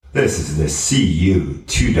This is the CU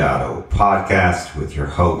 2.0 podcast with your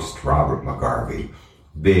host, Robert McGarvey.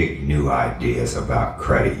 Big new ideas about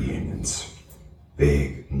credit unions.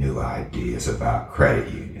 Big new ideas about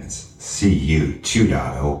credit unions. CU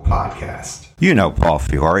 2.0 podcast. You know Paul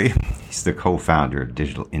Fiore. He's the co-founder of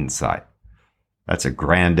Digital Insight. That's a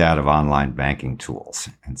granddad of online banking tools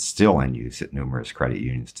and still in use at numerous credit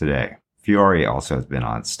unions today. Fiore also has been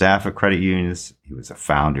on staff at credit unions. He was a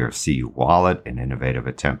founder of CU Wallet, an innovative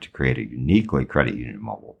attempt to create a uniquely credit union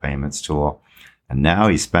mobile payments tool. And now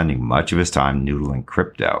he's spending much of his time noodling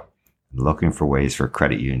crypto and looking for ways for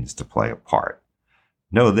credit unions to play a part.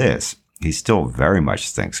 Know this, he still very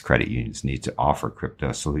much thinks credit unions need to offer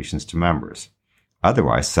crypto solutions to members.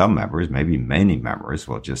 Otherwise, some members, maybe many members,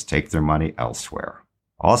 will just take their money elsewhere.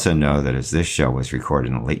 Also know that as this show was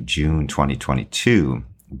recorded in late June 2022,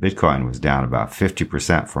 Bitcoin was down about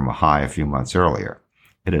 50% from a high a few months earlier.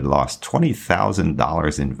 It had lost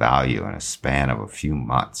 $20,000 in value in a span of a few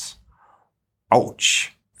months.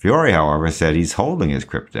 Ouch! Fiore, however, said he's holding his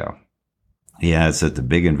crypto. He adds that the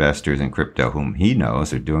big investors in crypto whom he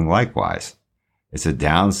knows are doing likewise. It's a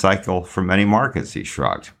down cycle for many markets, he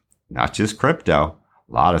shrugged. Not just crypto.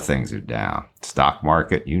 A lot of things are down. Stock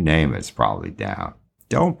market, you name it, it's probably down.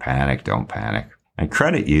 Don't panic, don't panic. And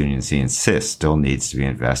credit unions, he insists, still needs to be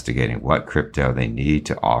investigating what crypto they need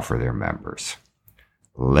to offer their members.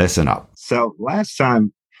 Listen up. So last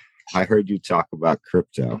time I heard you talk about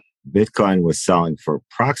crypto, Bitcoin was selling for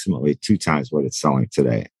approximately 2 times what it's selling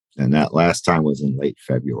today. And that last time was in late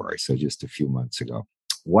February, so just a few months ago.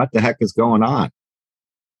 What the heck is going on?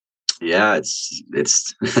 Yeah,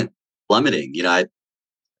 it's plummeting. I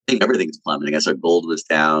think everything's plummeting. I saw gold was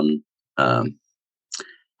down.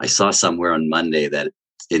 I saw somewhere on Monday that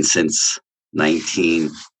since 60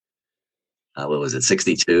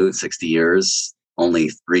 years, only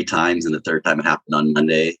 3 times, and the third time it happened on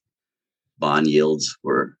Monday, bond yields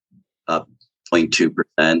were up 0.2%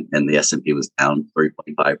 and the S&P was down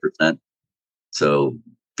 3.5%. So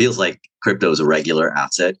feels like crypto is a regular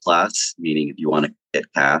asset class, meaning if you want to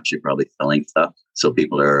get cash, you're probably selling stuff. So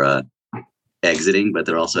people are exiting, but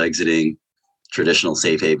they're also exiting traditional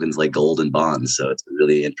safe havens like gold and bonds. So it's a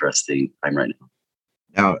really interesting time right now.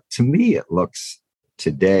 Now, to me, it looks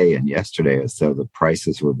today and yesterday as though the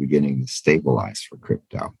prices were beginning to stabilize for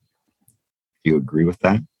crypto. Do you agree with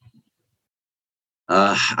that?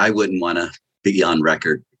 I wouldn't want to be on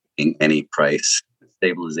record in any price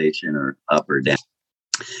stabilization or up or down.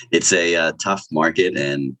 It's a tough market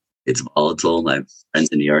and it's volatile. I have friends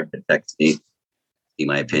in New York that text me, see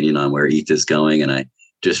my opinion on where ETH is going, and I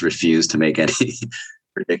just refuse to make any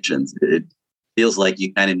predictions. It feels like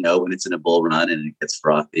you kind of know when it's in a bull run and it gets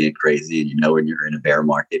frothy and crazy, and you know when you're in a bear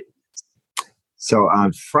market. So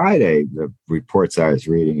on Friday, the reports I was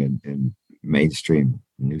reading in mainstream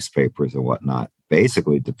newspapers and whatnot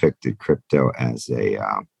basically depicted crypto as a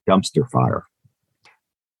dumpster fire.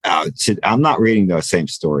 I'm not reading those same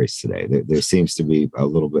stories today. There seems to be a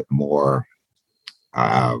little bit more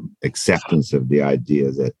acceptance of the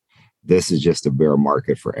idea that this is just a bear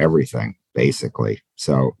market for everything, basically.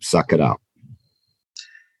 So suck it up.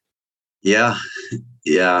 Yeah.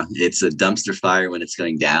 It's a dumpster fire when it's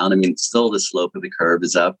going down. I mean, still the slope of the curve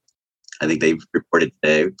is up. I think they've reported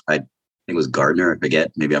today, I think it was Gardner, I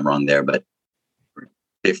forget, maybe I'm wrong there, but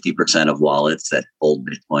 50% of wallets that hold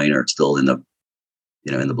Bitcoin are still in the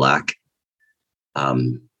black.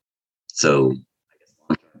 So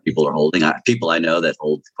I guess people are holding. People I know that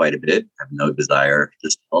hold quite a bit have no desire to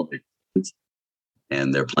sell,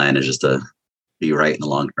 and their plan is just to be right in the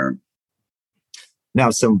long term.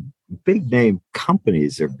 Now, some big name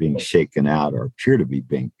companies are being shaken out or appear to be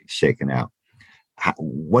being shaken out.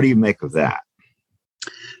 What do you make of that?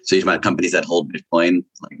 So you're talking about companies that hold Bitcoin,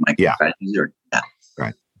 like MicroStrategy, or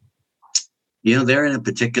right? They're in a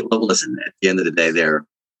particular level. Listen, at the end of the day, their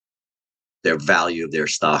value of their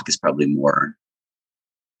stock is probably more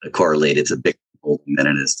correlated to Bitcoin holding than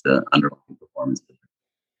it is to underlying performance.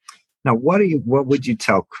 Now, what would you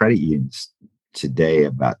tell credit unions today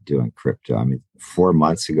about doing crypto? I mean, 4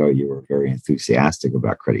 months ago, you were very enthusiastic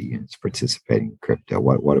about credit unions participating in crypto.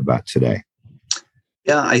 What about today?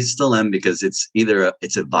 Yeah, I still am, because it's either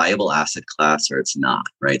it's a viable asset class or it's not,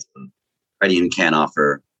 right? So credit union can't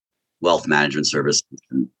offer wealth management services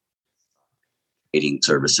and trading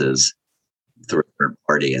services through a third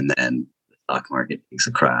party, and then the stock market takes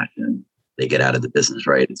a crash and they get out of the business,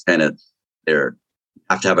 right? It's kind of, they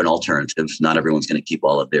have to have an alternative. Not everyone's going to keep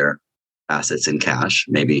all of their assets in cash.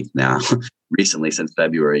 Maybe now, recently, since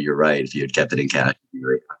February, you're right. If you had kept it in cash, you'd be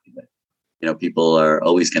very happy. But, people are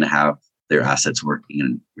always going to have their assets working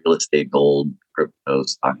in real estate, gold, crypto,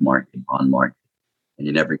 stock market, bond market. and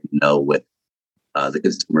you never know what the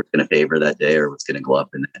consumer is going to favor that day or what's going to go up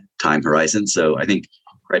in that time horizon. So I think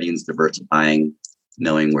credit unions diversifying,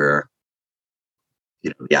 knowing where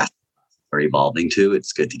the assets are evolving to,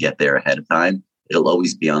 it's good to get there ahead of time. It'll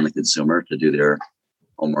always be on the consumer to do their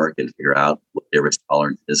homework and figure out what their risk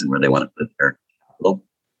tolerance is and where they want to put their capital.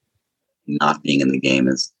 Not being in the game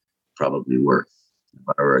is probably worse. If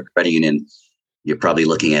I were a credit union, you're probably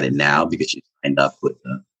looking at it now because you signed up with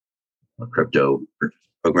a crypto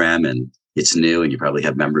program and it's new, and you probably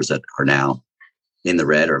have members that are now in the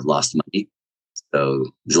red or have lost money. So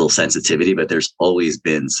there's a little sensitivity, but there's always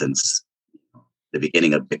been, since the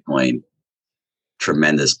beginning of Bitcoin,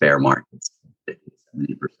 tremendous bear markets,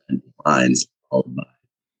 50-70% declines, followed by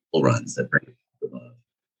bull runs that bring it above.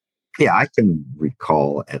 Yeah, I can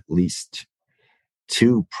recall at least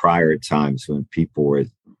 2 prior times when people were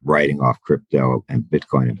writing off crypto and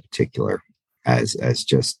Bitcoin in particular as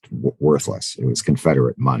just worthless. It was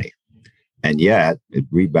Confederate money. And yet it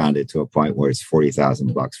rebounded to a point where it's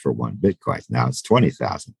 $40,000 for one Bitcoin. Now it's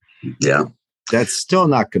 20,000. Yeah. That's still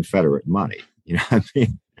not Confederate money. You know what I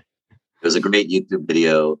mean? There was a great YouTube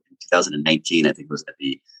video in 2019, I think it was at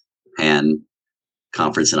the Japan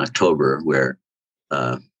conference in October, where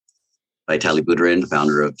Vitalik Buterin,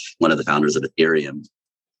 one of the founders of Ethereum,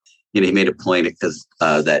 he made a point because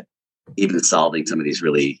that even solving some of these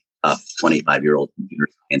really tough 25-year-old computer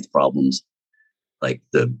science problems, like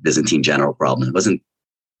the Byzantine general problem, it wasn't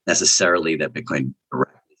necessarily that Bitcoin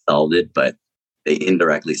directly solved it, but they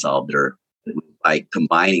indirectly solved it by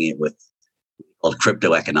combining it with called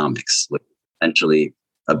crypto economics, which is essentially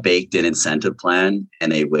a baked-in incentive plan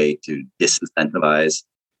and a way to disincentivize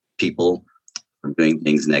people from doing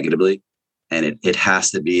things negatively. And it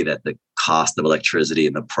has to be that the cost of electricity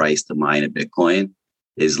and the price to mine a Bitcoin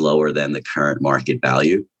is lower than the current market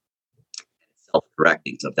value. It's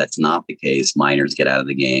self-correcting. So if that's not the case, miners get out of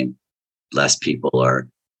the game. Less people are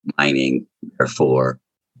mining. Therefore,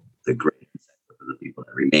 the great incentive for the people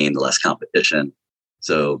that remain, the less competition.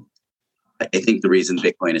 So I think the reason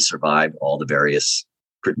Bitcoin has survived all the various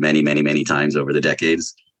many, many, many times over the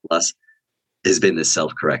decades plus has been this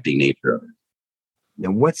self-correcting nature of it.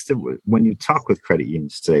 And when you talk with credit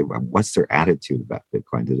unions today, what's their attitude about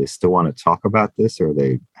Bitcoin? Do they still want to talk about this, or are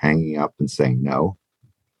they hanging up and saying no?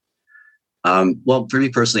 Well, for me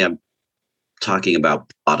personally, I'm talking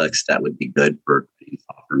about products that would be good for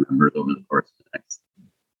offer members over the course of the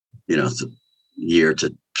next, year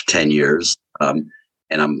to 10 years. And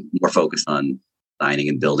I'm more focused on designing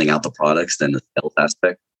and building out the products than the sales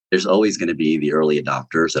aspect. There's always going to be the early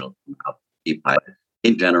adopters that'll come out.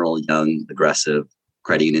 In general, young, aggressive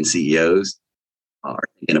credit union CEOs are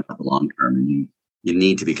thinking about the long term, and you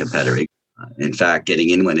need to be competitive. In fact, getting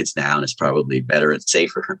in when it's down is probably better and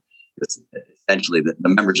safer. Because essentially, the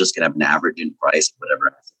member's just going to have an average in price of whatever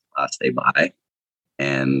asset class they buy,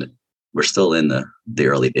 and we're still in the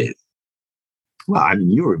early days. Well, I mean,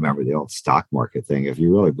 you remember the old stock market thing. If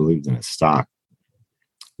you really believed in a stock,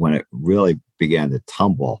 when it really began to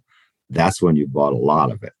tumble, that's when you bought a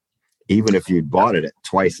lot of it. Even if you bought it at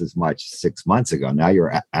twice as much 6 months ago, now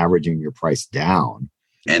you're averaging your price down.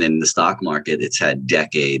 And in the stock market, it's had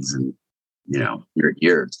decades and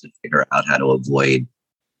years to figure out how to avoid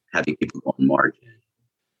having people go on margin.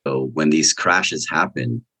 So when these crashes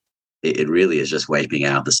happen, it really is just wiping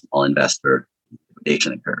out the small investor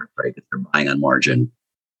liquidation curve, right? Because they're buying on margin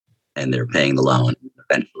and they're paying the loan.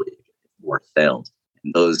 Eventually, more sales.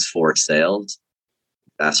 And those forced sales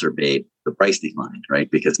exacerbate the price decline,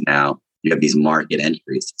 right? Because now you have these market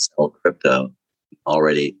entries to sell crypto,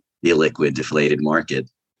 already the illiquid, deflated market,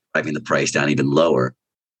 driving the price down even lower.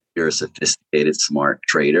 You're a sophisticated, smart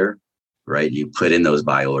trader, right? You put in those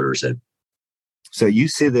buy orders. So you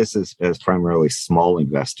see this as primarily small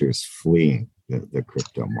investors fleeing the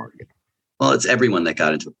crypto market. Well, it's everyone that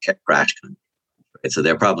got into a crash. Right? So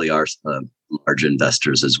there probably are large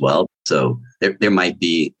investors as well. So there might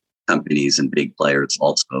be companies and big players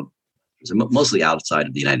also, mostly outside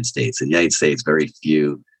of the United States. In the United States, very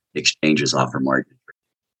few exchanges offer margin.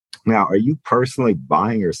 Now, are you personally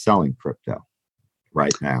buying or selling crypto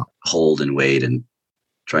right now? Hold and wait and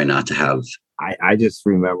try not to have. I just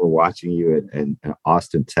remember watching you in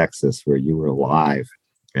Austin, Texas, where you were live,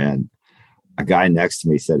 and a guy next to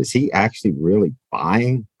me said, "Is he actually really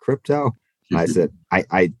buying crypto?" And I said,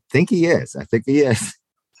 I think he is. I think he is.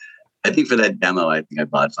 I think for that demo, I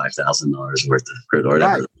bought $5,000 worth of crypto or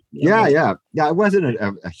whatever. Right. Yeah. It wasn't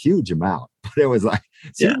a huge amount, but it was like,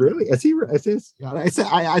 he really? Is he? I said,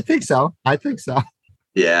 I think so. I think so.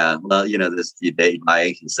 Yeah. Well, this you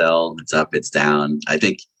buy, you sell, it's up, it's down. I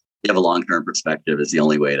think you have a long-term perspective is the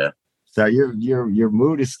only way to. So your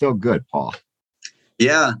mood is still good, Paul.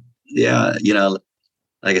 Yeah. Yeah.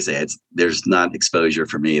 Like I say, there's not exposure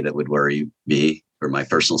for me that would worry me for my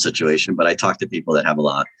personal situation, but I talk to people that have a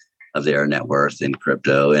lot of their net worth in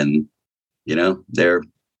crypto, and they're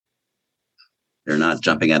not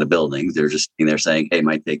jumping out of buildings. They're just sitting there saying, hey, it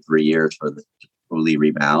might take 3 years for the to totally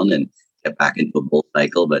rebound and get back into a bull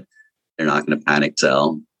cycle, but they're not going to panic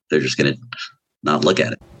sell. They're just going to not look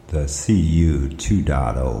at it. The CU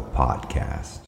 2.0 podcast.